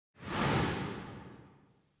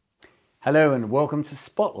Hello and welcome to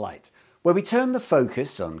Spotlight, where we turn the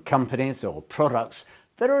focus on companies or products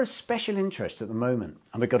that are of special interest at the moment.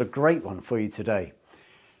 And we've got a great one for you today.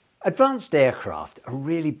 Advanced aircraft are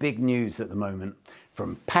really big news at the moment,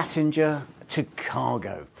 from passenger to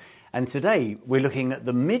cargo. And today we're looking at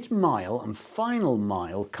the mid-mile and final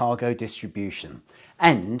mile cargo distribution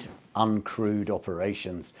and uncrewed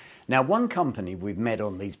operations. Now, one company we've met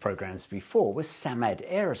on these programs before was Samad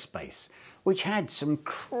Aerospace, which had some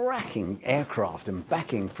cracking aircraft and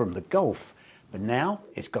backing from the Gulf. But now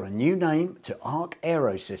it's got a new name to ARC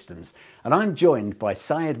Aerosystems. And I'm joined by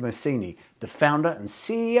Seyed MohsenI, the founder and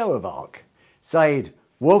CEO of ARC. Seyed,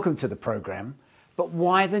 welcome to the program. But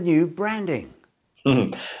why the new branding?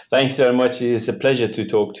 Thanks very much. It's a pleasure to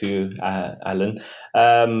talk to you, Alan.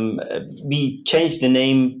 We changed the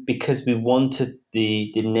name because we wanted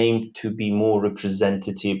the name to be more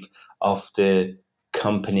representative of the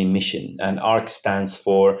company mission. And ARC stands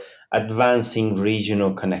for Advancing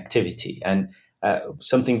Regional Connectivity, and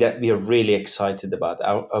something that we are really excited about.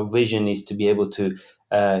 Our vision is to be able to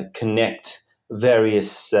connect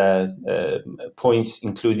various points,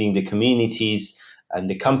 including the communities and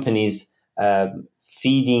the companies,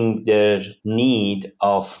 feeding their need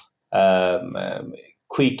of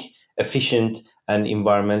quick, efficient, and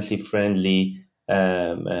environmentally friendly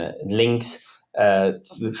links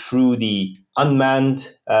through the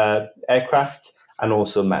unmanned aircraft and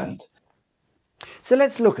also manned. So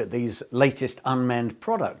let's look at these latest unmanned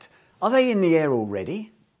product. Are they in the air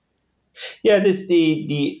already? Yeah,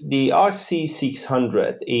 the ARC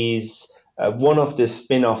C600 is one of the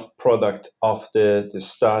spin-off product of the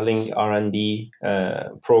Starling R&D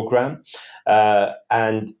program,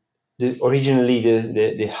 and originally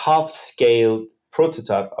the half-scale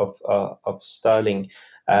prototype of Starling,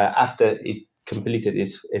 after it completed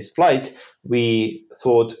its flight, we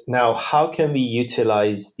thought, now how can we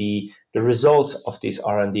utilize the results of this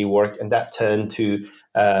R&D work, and that turned to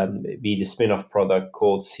be the spin-off product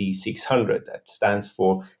called C600. That stands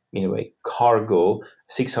for, in a way, cargo.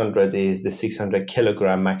 600 is the 600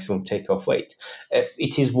 kilogram maximum takeoff weight.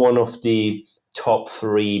 It is one of the top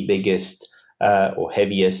three biggest or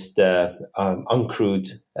heaviest uncrewed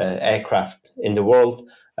aircraft in the world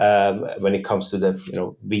when it comes to the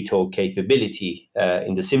VTOL capability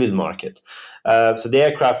in the civil market. So the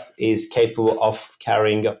aircraft is capable of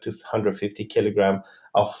carrying up to 150 kilogram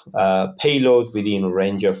of payload within a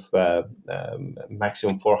range of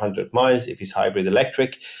maximum 400 miles if it's hybrid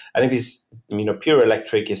electric, and if it's pure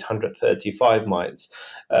electric is 135 miles.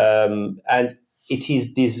 And it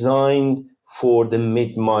is designed for the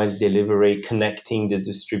mid-mile delivery, connecting the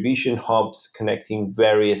distribution hubs, connecting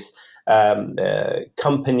various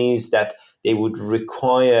companies that they would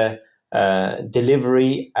require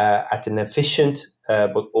delivery at an efficient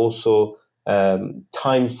but also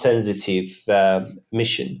time-sensitive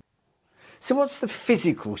mission. So what's the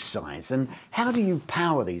physical size and how do you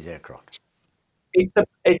power these aircraft?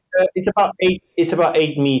 It's about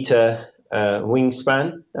 8-meter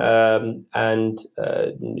wingspan, and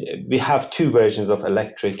we have two versions of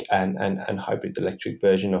electric and hybrid electric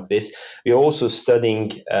version of this. We are also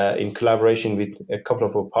studying in collaboration with a couple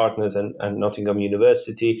of our partners and Nottingham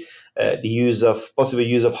University the possible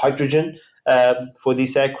use of hydrogen for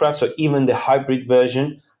this aircraft. So even the hybrid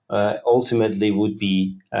version ultimately would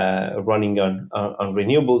be running on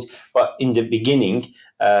renewables, but in the beginning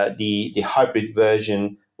the hybrid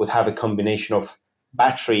version would have a combination of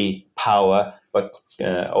battery power, but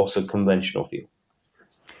also conventional fuel.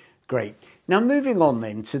 Great. Now moving on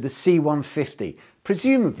then to the C150.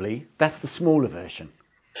 Presumably that's the smaller version.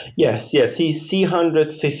 Yes.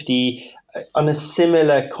 C150 on a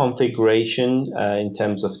similar configuration in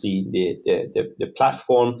terms of the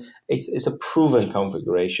platform. It's a proven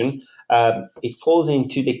configuration. It falls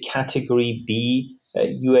into the category B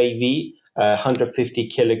UAV. 150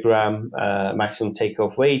 kilogram maximum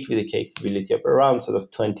takeoff weight with a capability of around sort of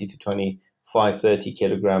 20 to 25, 30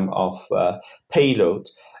 kilogram of payload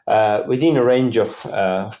within a range of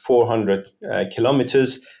 400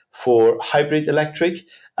 kilometers for hybrid electric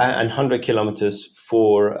and 100 kilometers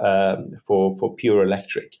for pure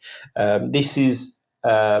electric. This is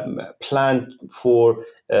planned for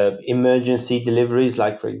emergency deliveries,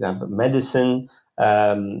 like, for example, medicine,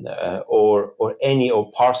 or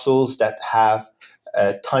parcels that have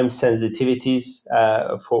time sensitivities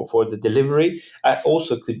for the delivery.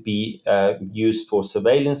 Also could be used for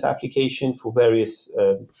surveillance application, for various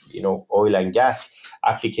oil and gas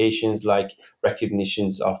applications, like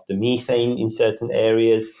recognitions of the methane in certain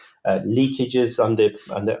areas, leakages on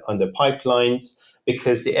the pipelines,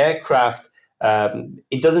 because the aircraft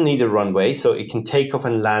it doesn't need a runway, so it can take off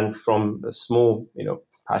and land from a small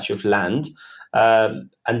patch of land,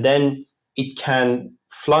 and then it can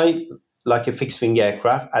fly like a fixed-wing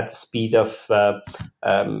aircraft at the speed of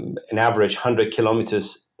an average 100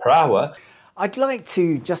 kilometers per hour. I'd like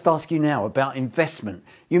to just ask you now about investment.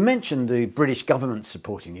 You mentioned the British government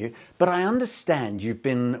supporting you, but I understand you've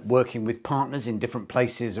been working with partners in different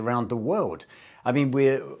places around the world. I mean,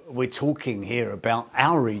 we're talking here about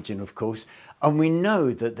our region, of course, and we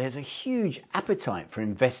know that there's a huge appetite for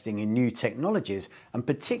investing in new technologies and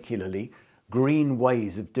particularly green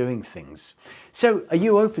ways of doing things. So are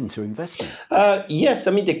you open to investment? Yes,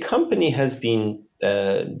 I mean, the company has been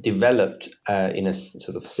developed in a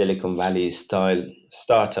sort of Silicon Valley style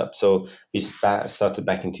startup. So we started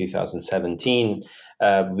back in 2017.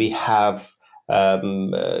 We have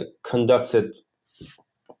conducted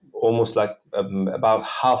almost like about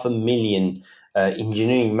 500,000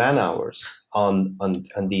 engineering man hours on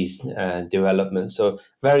these developments. So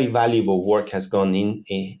very valuable work has gone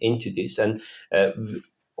into this. And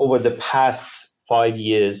over the past 5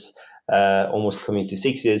 years, almost coming to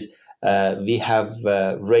 6 years, we have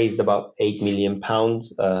raised about £8 million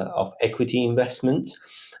of equity investments,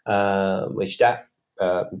 which that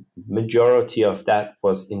majority of that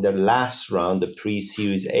was in the last round, the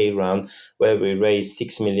pre-Series A round, where we raised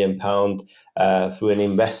 £6 million through an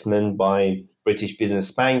investment by British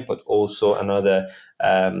Business Bank, but also another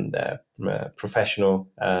professional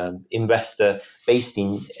investor based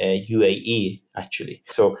in UAE, actually.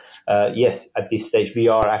 So yes, at this stage, we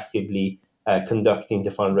are actively conducting the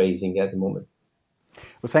fundraising at the moment.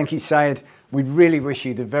 Well, thank you, Seyed. We really wish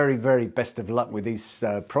you the very, very best of luck with these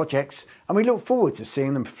projects, and we look forward to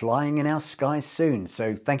seeing them flying in our skies soon.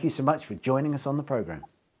 So thank you so much for joining us on the programme.